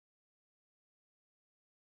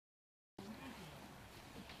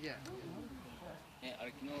Yeah.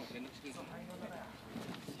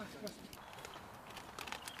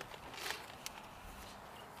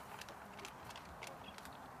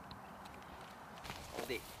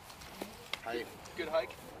 Good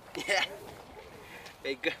hike? Yeah.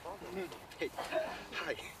 Hey, good. Hey.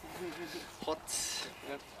 Hi. Hot.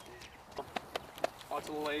 Yep. Lots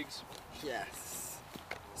of legs. Yes.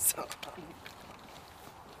 So.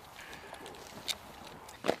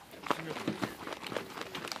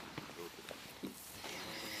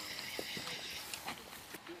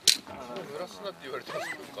 濡らすなって言われたんです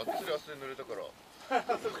けど、がっつり汗濡れたからわ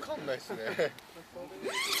かんないですね。い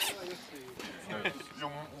や、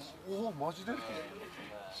おお、マジで？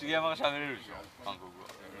重山が喋れるでしょ、韓国語。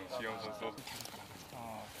重山そうそう。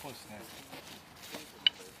ああ、そうですね。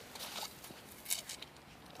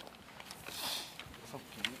さっ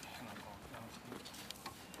きなんか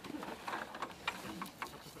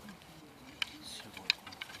すごい。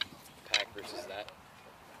Pack versus that.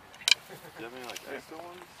 Do you have any like extra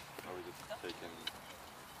ones? Or are we just taking?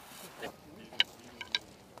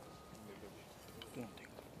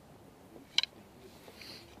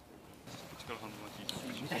 力半分は聞いてる。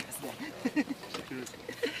みたいですね。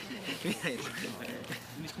みたいですね。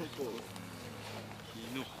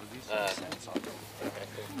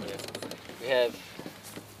We have.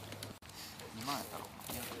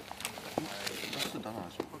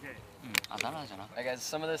 Alright guys,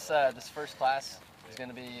 some of this this first class is going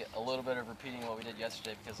to be a little bit of repeating what we did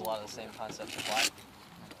yesterday because a lot of the same concepts apply.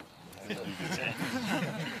 We're going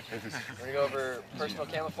to go over personal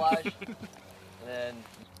camouflage, and then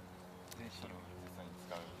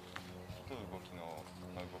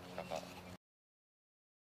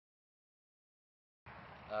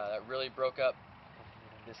that really broke up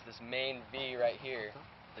this main V right here,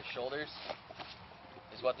 the shoulders,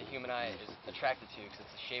 is what the human eye is attracted to because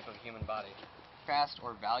it's the shape of a human body. Contrast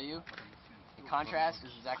or value. The contrast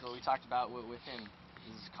is exactly what we talked about with him.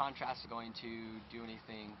 Is contrast going to do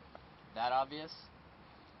anything that obvious?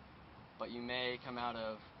 But you may come out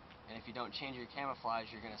of, and if you don't change your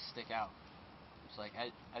camouflage, you're going to stick out. It's like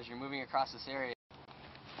as you're moving across this area.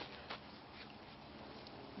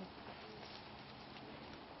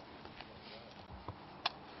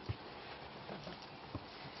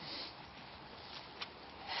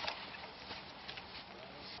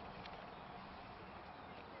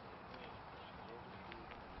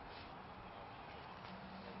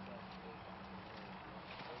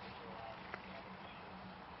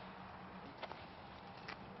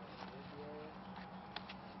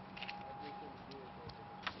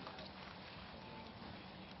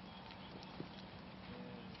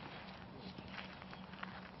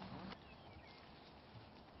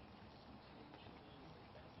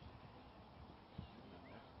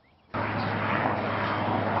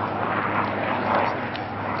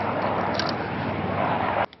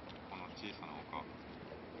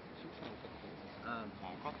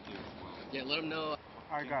 Yeah, let them know.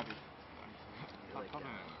 I got it.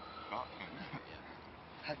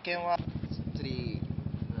 発見は釣り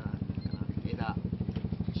枝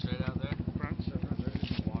Straight out there? Branch.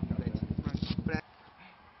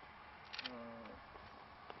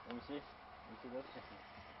 Let me see. This?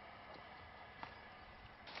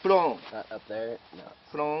 Prone. Not up there. No.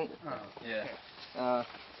 Prone. Yeah.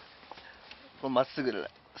 From まっすぐ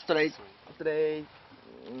straight. Straight.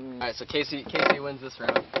 Alright, so Casey wins this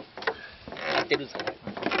round. 当てるぞ。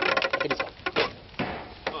当てるぞ。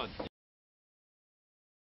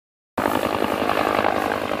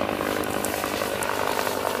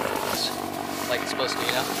Like it's supposed to,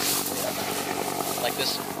 you know? Like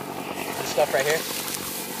this stuff right here.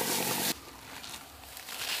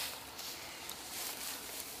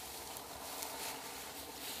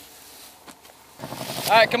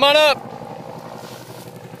 Alright, come on up!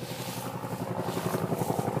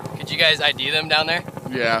 Could you guys ID them down there?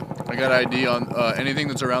 Yeah, I got ID on anything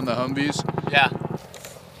that's around the Humvees. Yeah.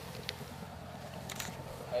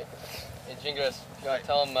 Hey, Jingles, you want to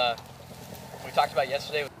tell them we talked about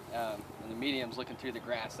yesterday when the mediums looking through the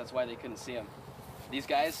grass. That's why they couldn't see them. These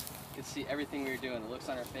guys could see everything we were doing. The looks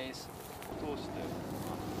on our face.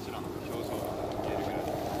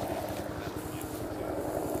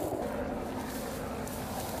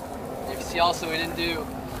 You can see also we didn't do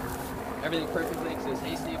everything perfectly because it was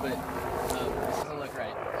hasty, but this doesn't look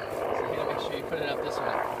right. So you gotta make sure you put it up this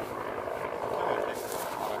way.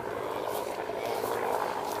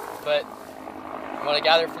 But you want to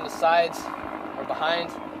gather from the sides or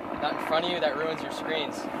behind, not in front of you. That ruins your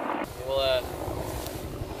screens. We'll let's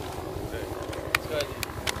go ahead.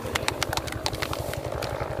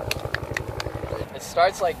 It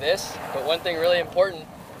starts like this, but one thing really important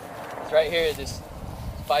is right here. This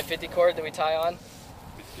 550 cord that we tie on.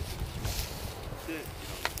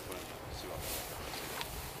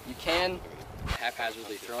 You can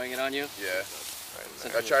haphazardly throwing it on you. Yeah.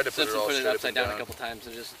 Since I tried to since put it we all put it straight upside up down and a couple times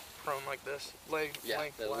and just prone like this, leg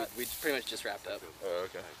flat. We pretty much just wrapped up. Oh,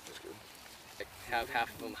 okay. That's good. Like, have half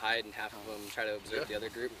of them hide and half of them try to observe the other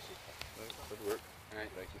group. That'd work. All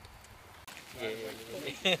right. Thank you.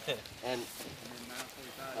 And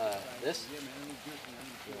this,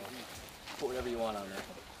 put whatever you want on there.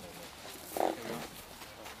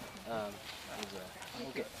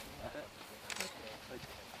 Okay.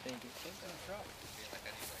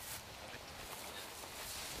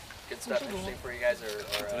 Good stuff interesting for you guys, or we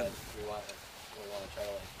want to try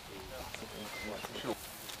to like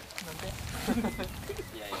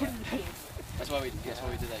yeah. That's why we did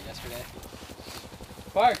that yesterday.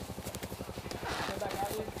 Park.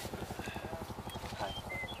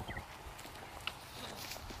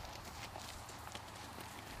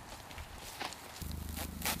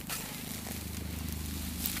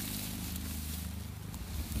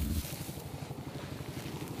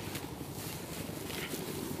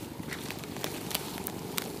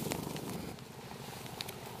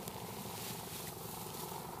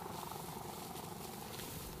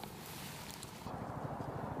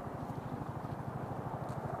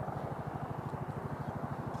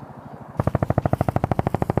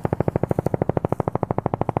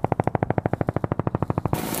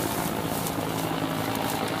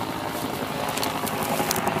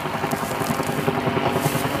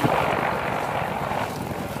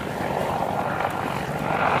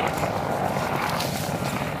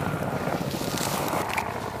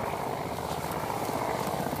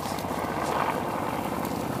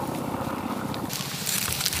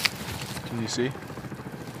 Can you see?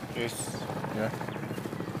 Yes. Yeah.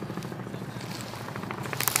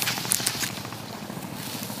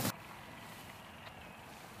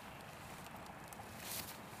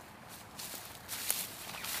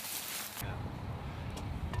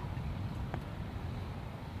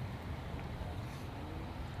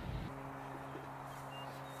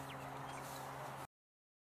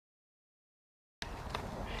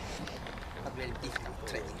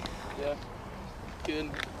 Yeah.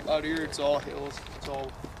 Good. Out here, it's all hills. It's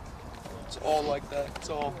all like that. It's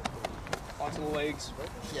all onto the legs.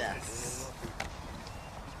 Yes.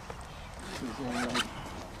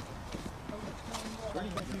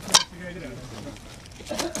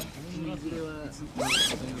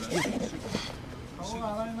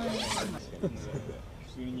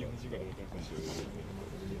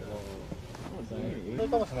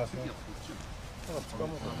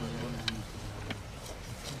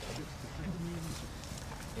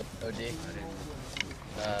 OG.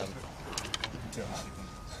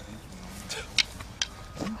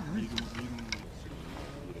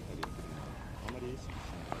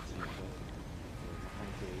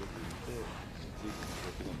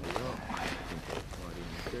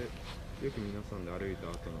よく皆さんで歩い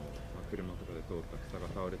た後の車とかで通った草が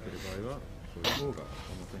倒れてる場合はそういう方が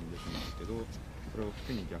表に出てますけど、それを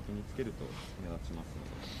服に逆につけると目立ちますの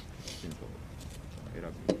できちんと選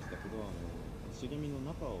ぶんですけど、茂みの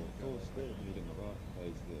中を通して見るのが大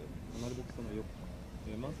事で、なるべくその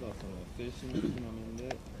まずはその精神的な面で、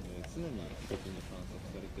常に被告に観察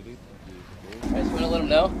されてるっていうことを。I just want to let them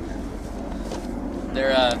know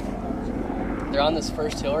they're on this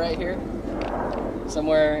first hill right here,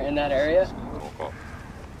 somewhere in that area.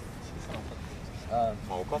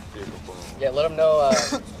 Yeah, let them know.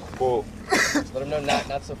 Let them know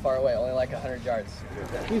not so far away, only like 100 yards.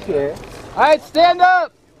 All right, stand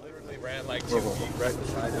up. Literally ran like 2 feet right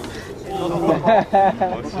beside him.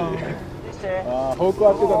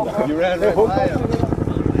 You ran right by him.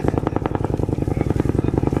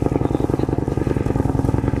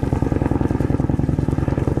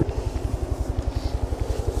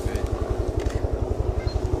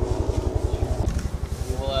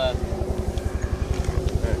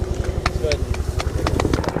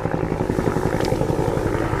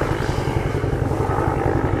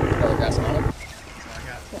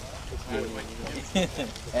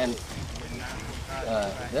 And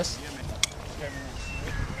this?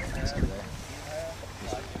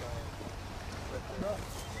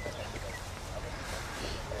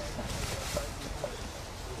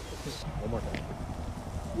 One more time.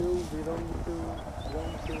 You belong to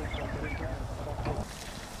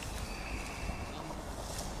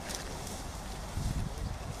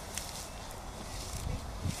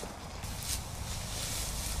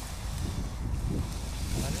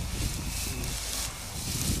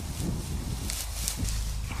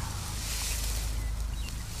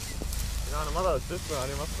まだ10分あ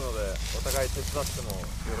りますので、お互い手伝ってもよ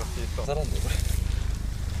ろしいと。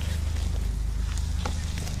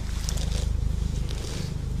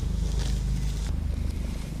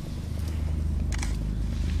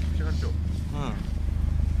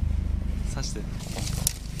貸して。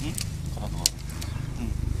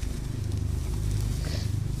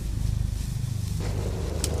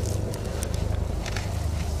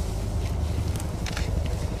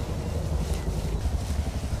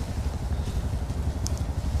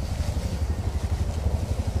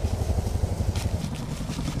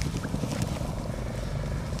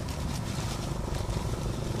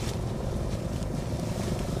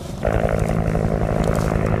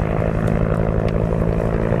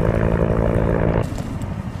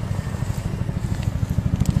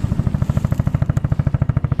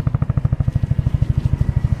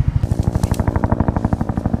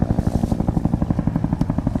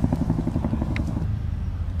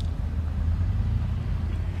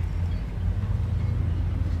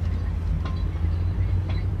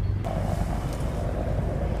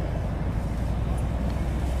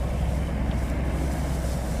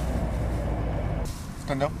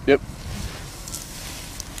Stand down? Yep.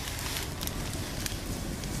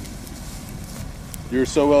 You were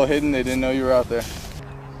so well hidden, they didn't know you were out there.